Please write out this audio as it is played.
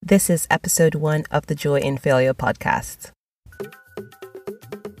This is episode 1 of the Joy in Failure podcast.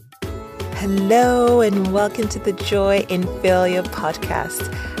 Hello and welcome to the Joy in Failure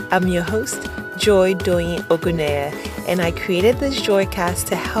podcast. I'm your host, Joy Doyin Oguneye, and I created this Joycast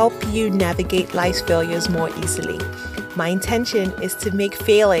to help you navigate life's failures more easily. My intention is to make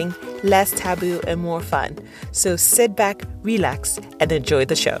failing less taboo and more fun. So sit back, relax, and enjoy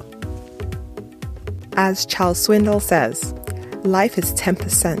the show. As Charles Swindoll says, life is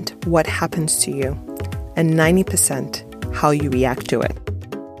 10% what happens to you and 90% how you react to it.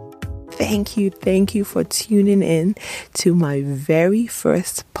 Thank you for tuning in to my very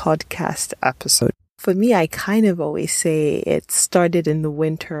first podcast episode. For me, I kind of always say it started in the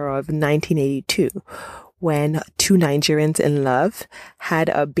winter of 1982 when two Nigerians in love had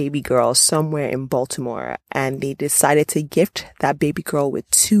a baby girl somewhere in Baltimore, and they decided to gift that baby girl with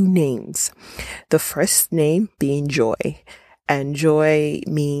two names. The first name being Joy, and Joy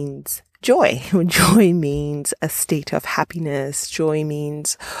means joy. Joy means a state of happiness. Joy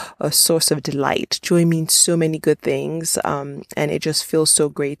means a source of delight. Joy means so many good things. And it just feels so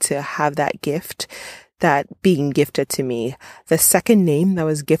great to have that gift, that being gifted to me. The second name that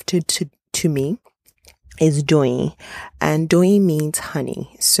was gifted to me is Doyin, and Doyin means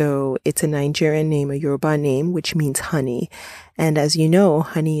honey. So it's a Nigerian name, a Yoruba name, which means honey. And as you know,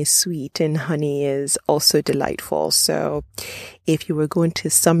 honey is sweet and honey is also delightful. So if you were going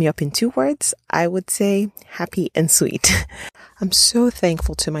to sum me up in 2 words, I would say happy and sweet. I'm so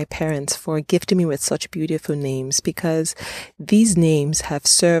thankful to my parents for gifting me with such beautiful names, because these names have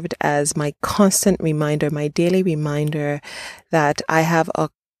served as my constant reminder, my daily reminder that I have a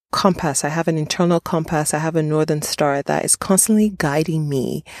compass. I have an internal compass. I have a northern star that is constantly guiding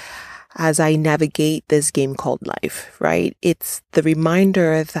me as I navigate this game called life, right? It's the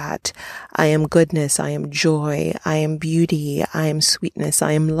reminder that I am goodness, I am joy, I am beauty, I am sweetness,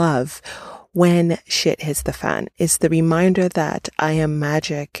 I am love when shit hits the fan. It's the reminder that I am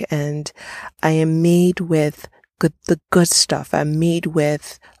magic and I am made with the good stuff. I'm made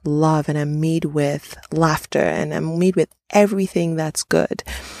with love, and I'm made with laughter, and I'm made with everything that's good.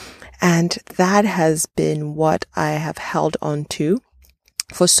 And that has been what I have held on to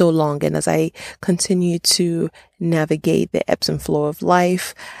for so long. And as I continue to navigate the ebbs and flow of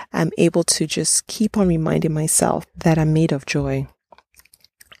life, I'm able to just keep on reminding myself that I'm made of joy.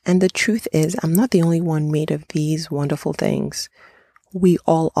 And the truth is, I'm not the only one made of these wonderful things. We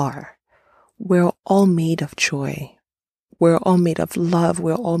all are. We're all made of joy. We're all made of love.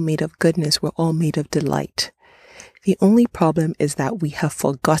 We're all made of goodness. We're all made of delight. The only problem is that we have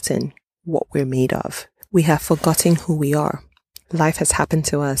forgotten what we're made of. We have forgotten who we are. Life has happened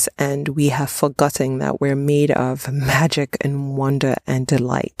to us, and we have forgotten that we're made of magic and wonder and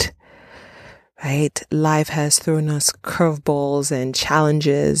delight. Right? Life has thrown us curveballs and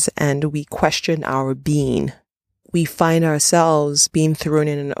challenges, and we question our being. We find ourselves being thrown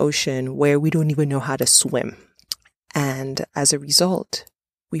in an ocean where we don't even know how to swim. And as a result,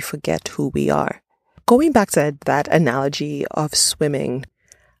 we forget who we are. Going back to that analogy of swimming,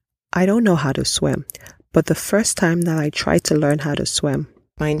 I don't know how to swim, but the first time that I tried to learn how to swim,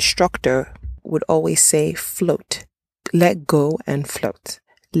 my instructor would always say, float, let go and float,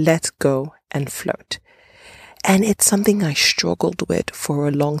 let go and float. And it's something I struggled with for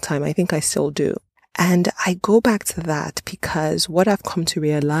a long time. I think I still do. And I go back to that because what I've come to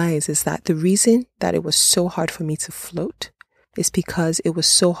realize is that the reason that it was so hard for me to float is because it was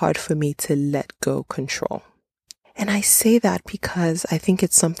so hard for me to let go control. And I say that because I think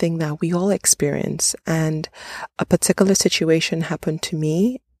it's something that we all experience. And a particular situation happened to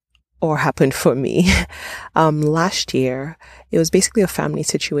me, or happened for me, last year. It was basically a family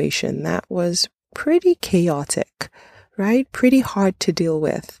situation that was pretty chaotic, right? Pretty hard to deal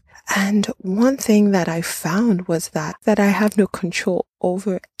with. And one thing that I found was that I have no control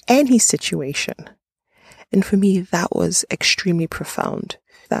over any situation. And for me, that was extremely profound,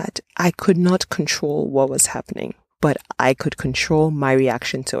 that I could not control what was happening, but I could control my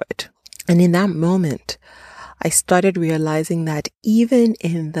reaction to it. And in that moment, I started realizing that even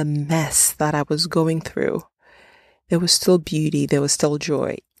in the mess that I was going through, there was still beauty, there was still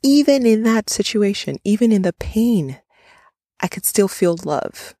joy. Even in that situation, even in the pain, I could still feel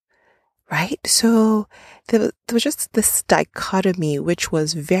love. Right? So there was just this dichotomy, which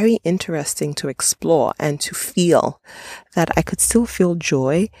was very interesting to explore and to feel, that I could still feel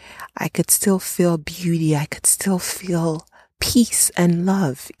joy. I could still feel beauty. I could still feel peace and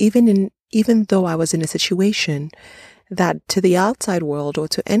love, even though I was in a situation that to the outside world or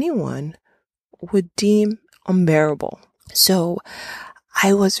to anyone would deem unbearable. So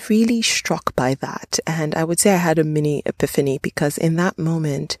I was really struck by that. And I would say I had a mini epiphany, because in that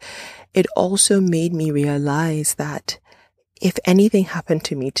moment, it also made me realize that if anything happened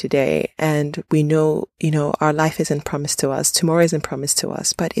to me today, and we know, our life isn't promised to us, tomorrow isn't promised to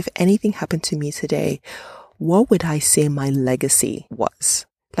us, but if anything happened to me today, what would I say my legacy was?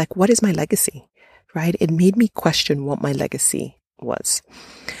 Like, what is my legacy? Right? It made me question what my legacy was.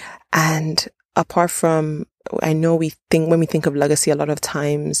 And apart from, I know when we think of legacy, a lot of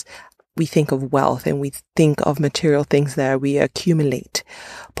times we think of wealth and we think of material things that we accumulate.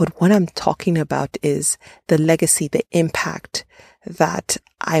 But what I'm talking about is the legacy, the impact that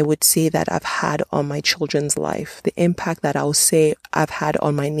I would say that I've had on my children's life, the impact that I will say I've had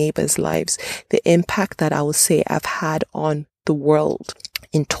on my neighbors' lives, the impact that I will say I've had on the world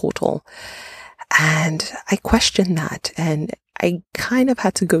in total. And I questioned that, and I kind of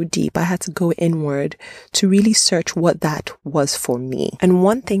had to go deep. I had to go inward to really search what that was for me. And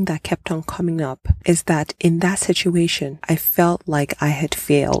one thing that kept on coming up is that in that situation, I felt like I had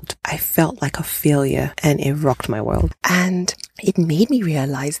failed. I felt like a failure, and it rocked my world. And it made me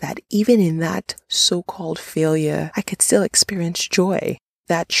realize that even in that so-called failure, I could still experience joy.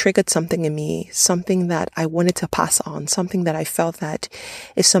 That triggered something in me, something that I wanted to pass on, something that I felt that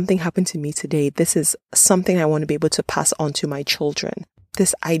if something happened to me today, this is something I want to be able to pass on to my children.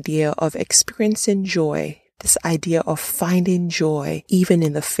 This idea of experiencing joy, this idea of finding joy even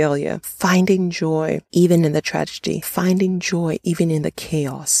in the failure, finding joy even in the tragedy, finding joy even in the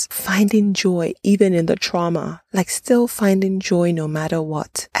chaos, finding joy even in the trauma, like still finding joy no matter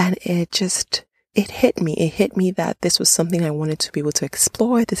what. And it hit me. It hit me that this was something I wanted to be able to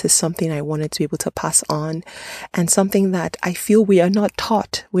explore. This is something I wanted to be able to pass on, and something that I feel we are not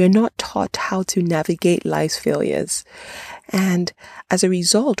taught. We are not taught how to navigate life's failures. And as a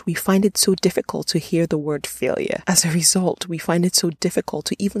result, we find it so difficult to hear the word failure. As a result, we find it so difficult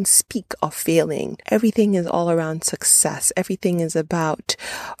to even speak of failing. Everything is all around success. Everything is about,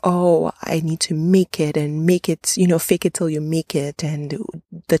 oh, I need to make it and make it, fake it till you make it. And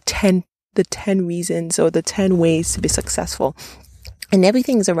the 10 reasons or the 10 ways to be successful. And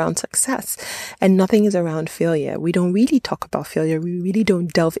everything is around success and nothing is around failure. We don't really talk about failure. We really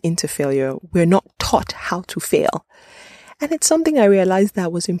don't delve into failure. We're not taught how to fail. And it's something I realized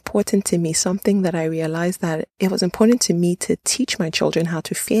that was important to me, something that I realized that it was important to me to teach my children how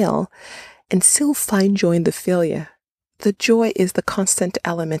to fail and still find joy in the failure. The joy is the constant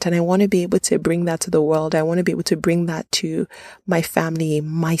element, and I want to be able to bring that to the world. I want to be able to bring that to my family,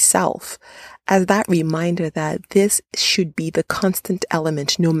 myself, as that reminder that this should be the constant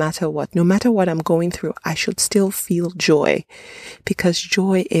element no matter what. No matter what I'm going through, I should still feel joy, because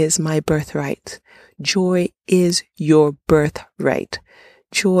joy is my birthright. Joy is your birthright.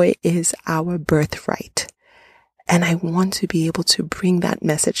 Joy is our birthright. And I want to be able to bring that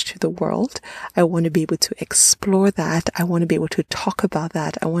message to the world. I want to be able to explore that. I want to be able to talk about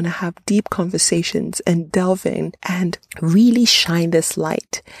that. I want to have deep conversations and delve in and really shine this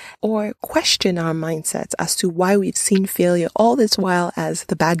light, or question our mindsets as to why we've seen failure all this while as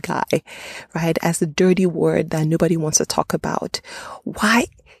the bad guy, right? As the dirty word that nobody wants to talk about. Why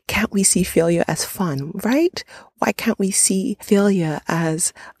can't we see failure as fun, right? Why can't we see failure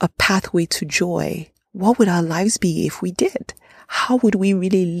as a pathway to joy? What would our lives be if we did? How would we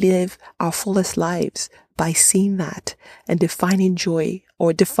really live our fullest lives? By seeing that and defining joy,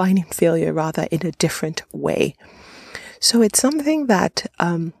 or defining failure rather, in a different way. So it's something that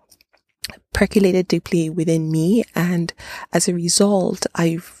percolated deeply within me, and as a result,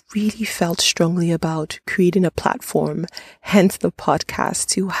 I really felt strongly about creating a platform, hence the podcast,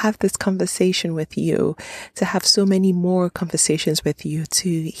 to have this conversation with you, to have so many more conversations with you,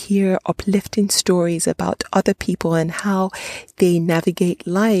 to hear uplifting stories about other people and how they navigate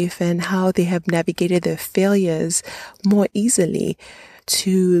life and how they have navigated their failures more easily,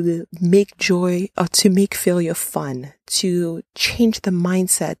 to make joy, or to make failure fun, to change the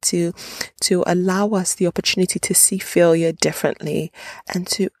mindset, to allow us the opportunity to see failure differently, and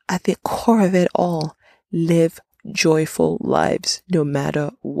to, at the core of it all, live joyful lives no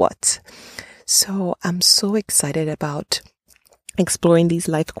matter what. So I'm so excited about exploring these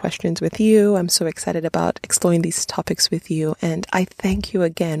life questions with you. I'm so excited about exploring these topics with you. And I thank you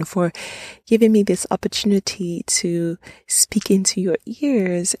again for giving me this opportunity to speak into your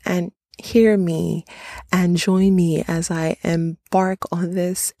ears and hear me and join me as I embark on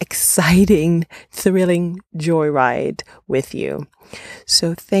this exciting, thrilling joyride with you.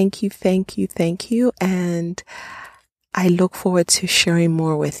 So thank you. And I look forward to sharing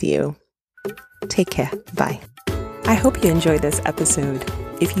more with you. Take care. Bye. I hope you enjoyed this episode.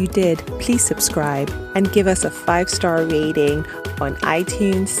 If you did, please subscribe and give us a 5-star rating on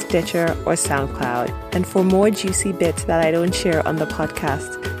iTunes, Stitcher, or SoundCloud. And for more juicy bits that I don't share on the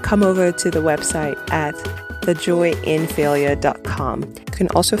podcast, come over to the website at thejoyinfailure.com. You can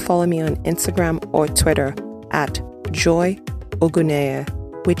also follow me on Instagram or Twitter at Joy Oguneye,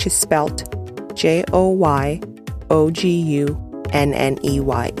 which is spelt JoyOgunneye.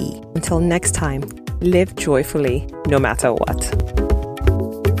 Until next time, live joyfully no matter what.